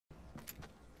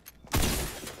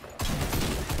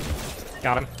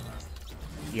Got him.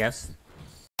 Yes.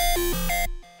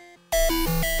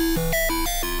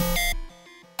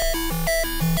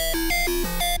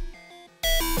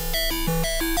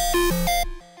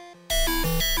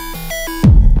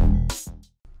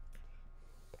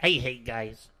 Hey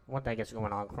guys, what the heck is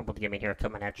going on? Crumbled Gaming here,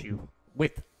 coming at you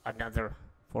with another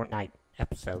Fortnite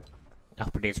episode. I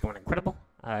hope today's going incredible.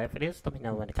 If it is, let me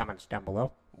know in the comments down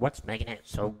below what's making it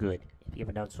so good. If you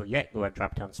haven't done so yet, go ahead and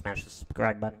drop down and smash the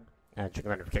subscribe button. Check the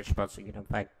notification bell so you get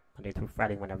notified Monday through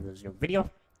Friday whenever there's a new video.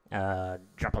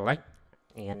 Drop a like,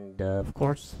 and of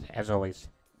course, as always,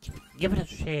 give it a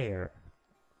share.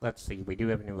 Let's see, we do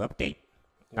have a new update.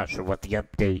 Not sure what the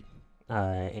update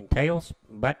entails,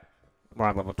 but we're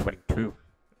on level 22.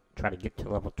 Try to get to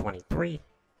level 23.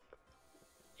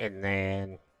 And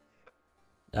then,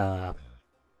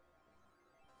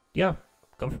 yeah,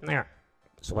 go from there.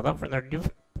 So without further ado,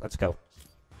 let's go.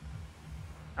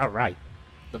 Alright,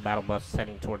 the battle bus is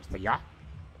heading towards the yacht.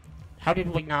 How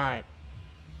did we not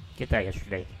get that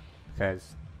yesterday?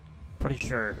 Because pretty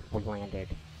sure we landed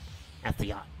at the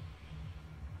yacht.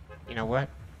 You know what?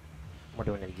 We're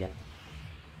doing it again.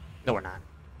 No, we're not.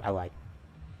 I lied.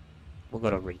 We'll go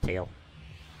to retail.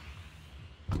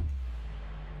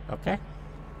 Okay,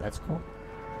 that's cool.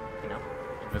 You know,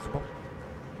 invisible.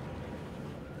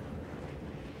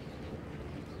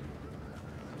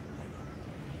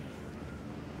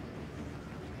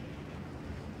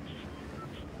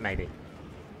 Maybe.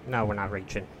 No, we're not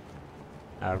reaching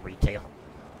retail.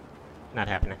 Not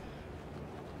happening.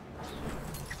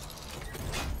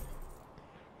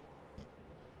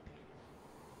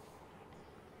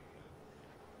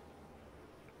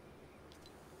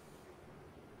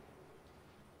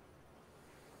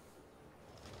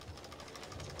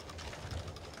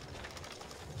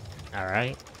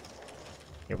 Alright,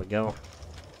 here we go.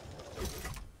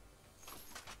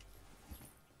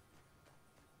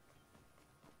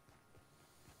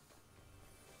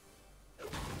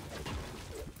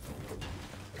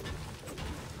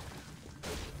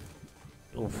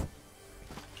 Oof.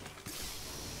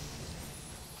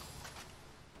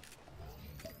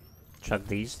 Chug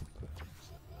these.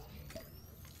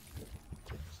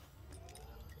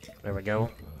 There we go.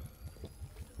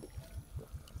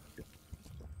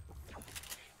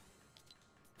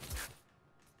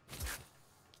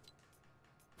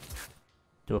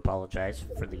 Do apologize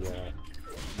for the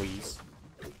wheeze.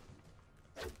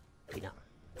 You know,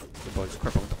 the boy's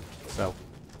crippled, so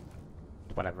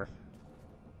whatever.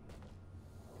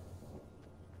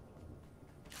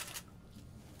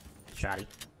 Shoddy.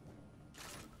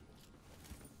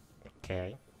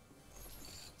 Okay.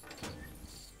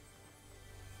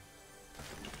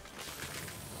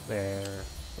 There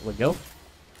we go.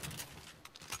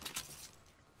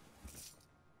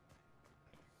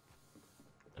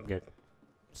 I'm good.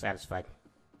 Satisfied.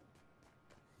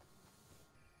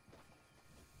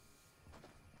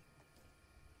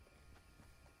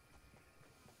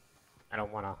 I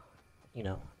don't want to, you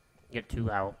know, get too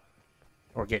out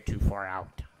or get too far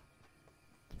out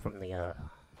from the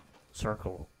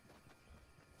circle.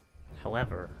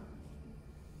 However,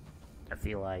 I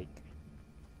feel like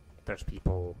there's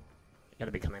people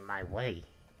gonna be coming my way,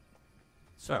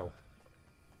 so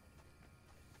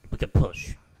we could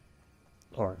push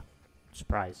or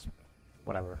surprise,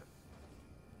 whatever.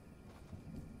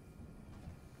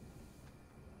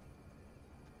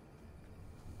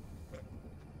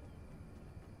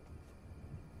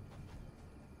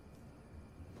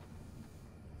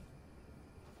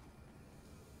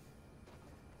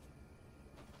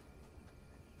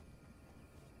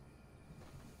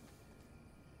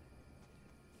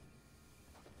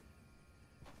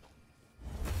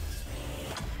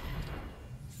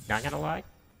 Not gonna lie,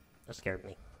 that scared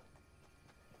me.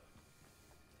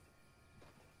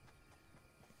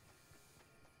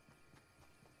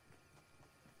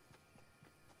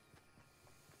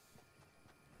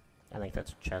 I think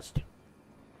that's a chest.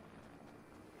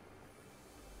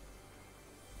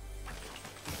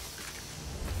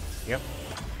 Yep.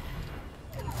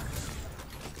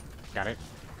 Got it.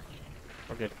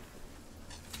 We're good.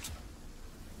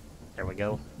 There we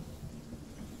go.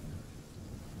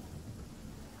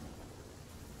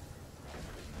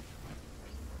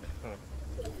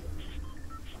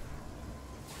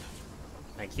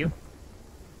 Thank you.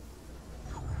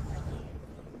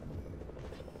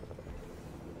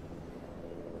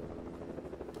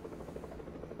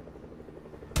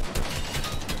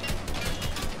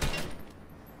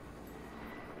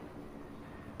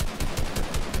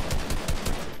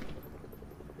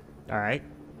 All right.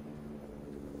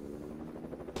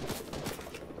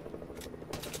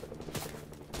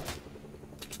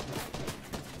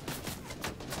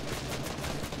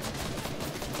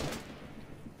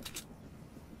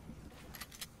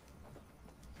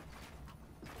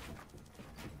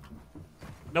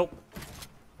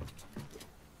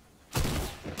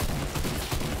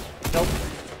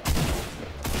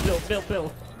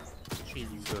 Bill.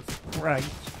 Jesus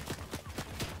Christ.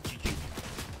 GG.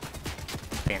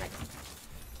 Panic.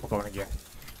 We're going again.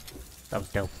 That was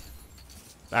dope.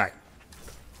 Alright.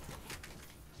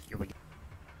 Here we go.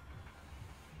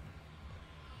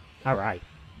 Alright.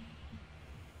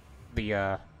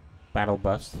 The, battle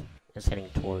bus is heading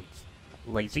towards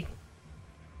Lazy.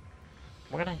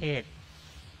 We're gonna hit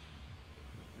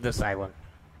this island.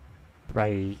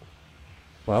 Right.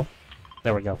 Well,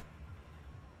 there we go.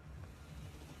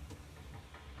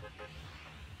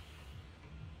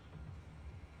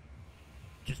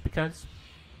 Just because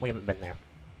we haven't been there.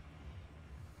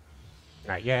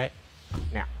 Not yet.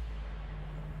 Now.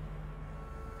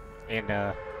 And,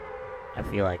 I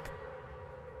feel like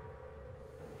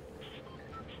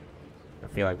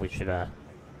we should,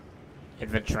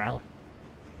 adventure out.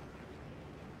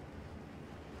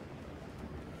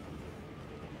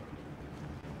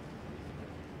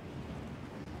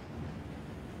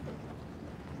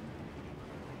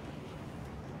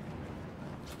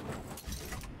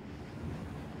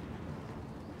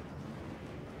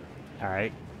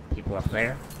 Alright, people up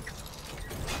there.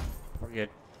 We're good.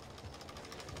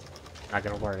 Not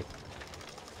gonna worry.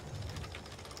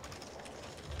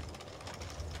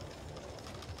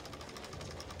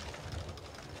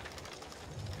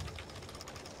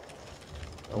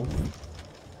 Oh.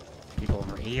 People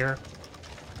over here.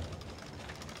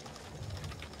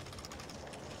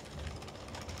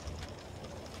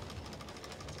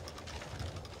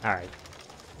 Alright.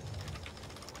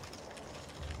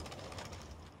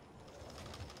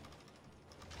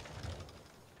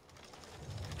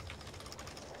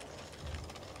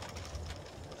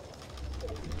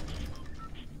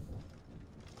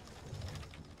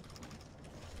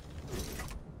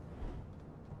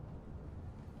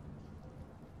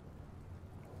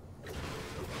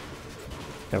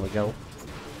 There we go.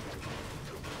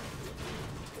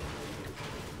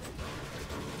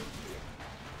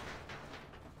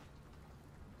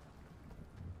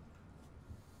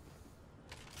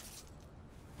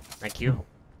 Thank you.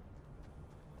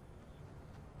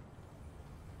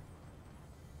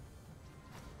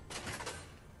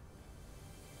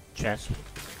 Chest.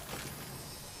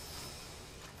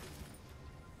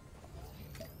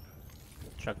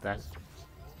 Chuck that.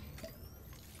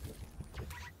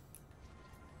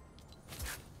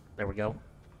 There we go.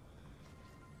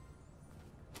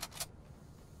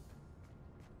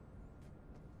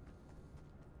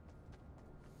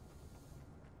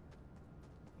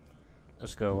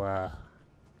 Let's go,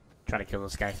 try to kill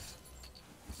this guy.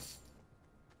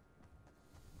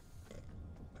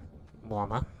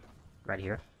 Llama. Right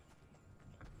here.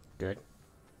 Good.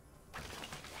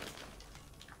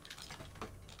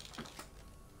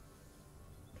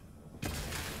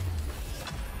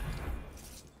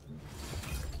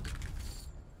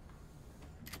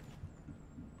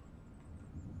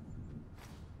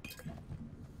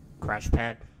 Crash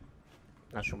pad.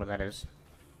 Not sure what that is.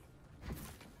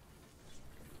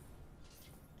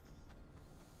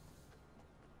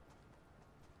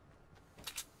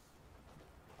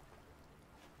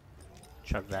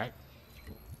 Chug that.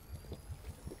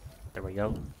 There we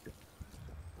go.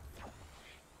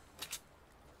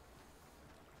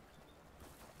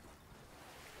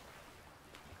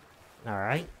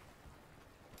 Alright.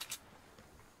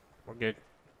 We're good.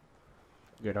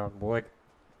 Good on wood.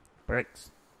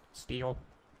 Bricks. Steel.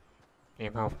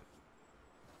 Ammo.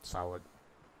 Solid.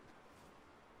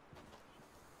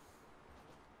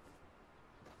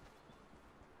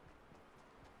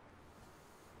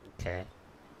 Okay.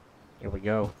 Here we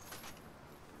go.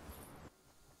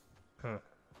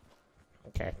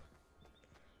 Okay.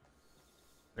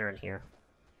 They're in here.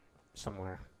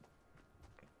 Somewhere.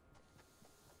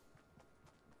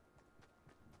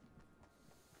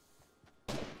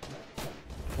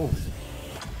 Oof.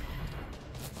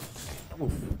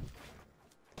 Oof.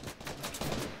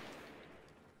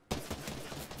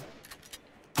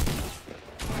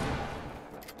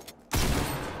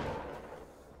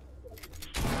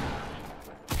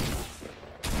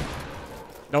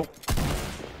 Nope.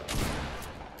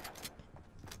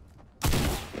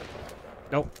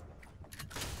 Nope.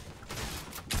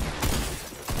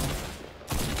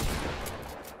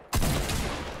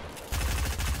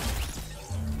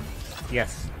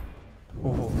 Yes.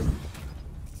 Ooh.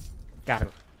 Got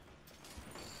him.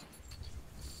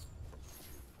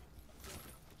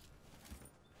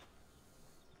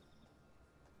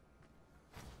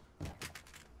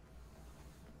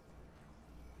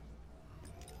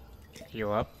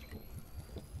 Heal up.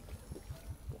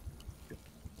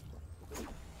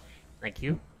 Thank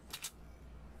you.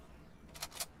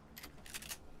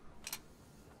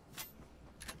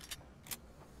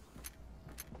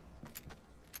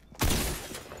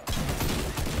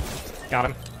 Got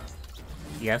him.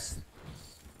 Yes.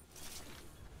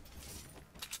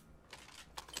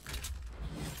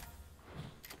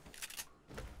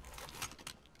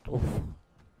 Oof.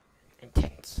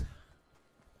 Intense.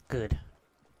 Good.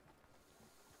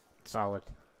 Solid.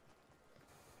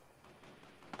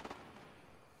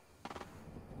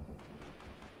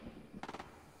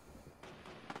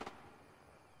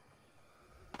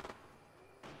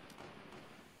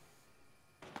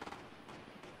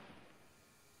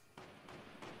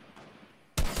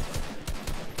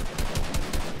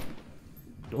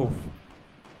 Oof.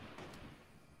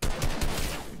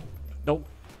 Nope.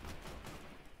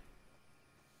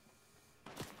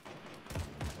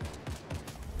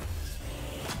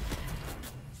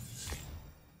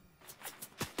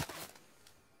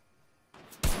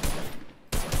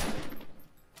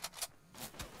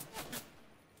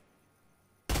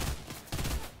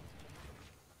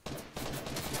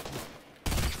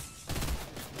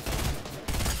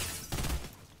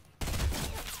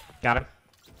 Got him.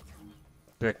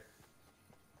 Good.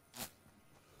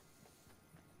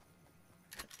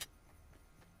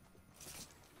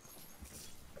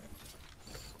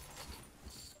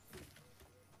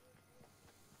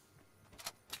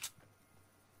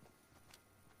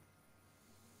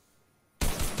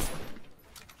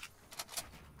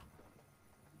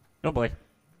 Oh boy.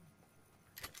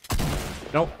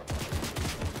 Nope.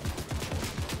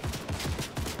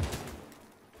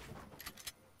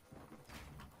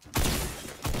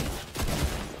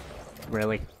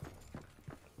 Really?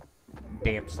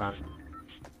 Damn, son.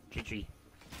 GG.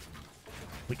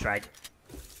 We tried.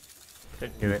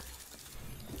 Couldn't do it.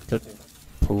 Couldn't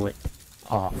pull it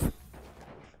off.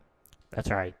 That's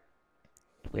alright.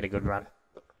 We had a good run.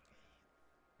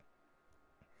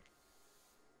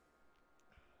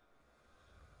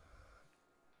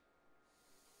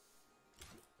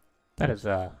 That is,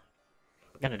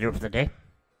 gonna do it for the day.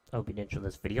 I hope you did enjoy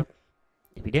this video.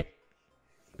 If you did,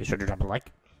 be sure to drop a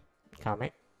like,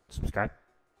 comment, subscribe,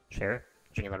 share it,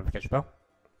 ring the notification bell,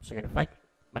 so you're gonna fight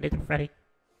Monday through Friday,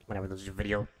 whenever there's a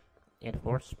video. And of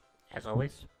course, as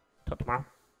always, till tomorrow,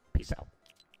 peace out.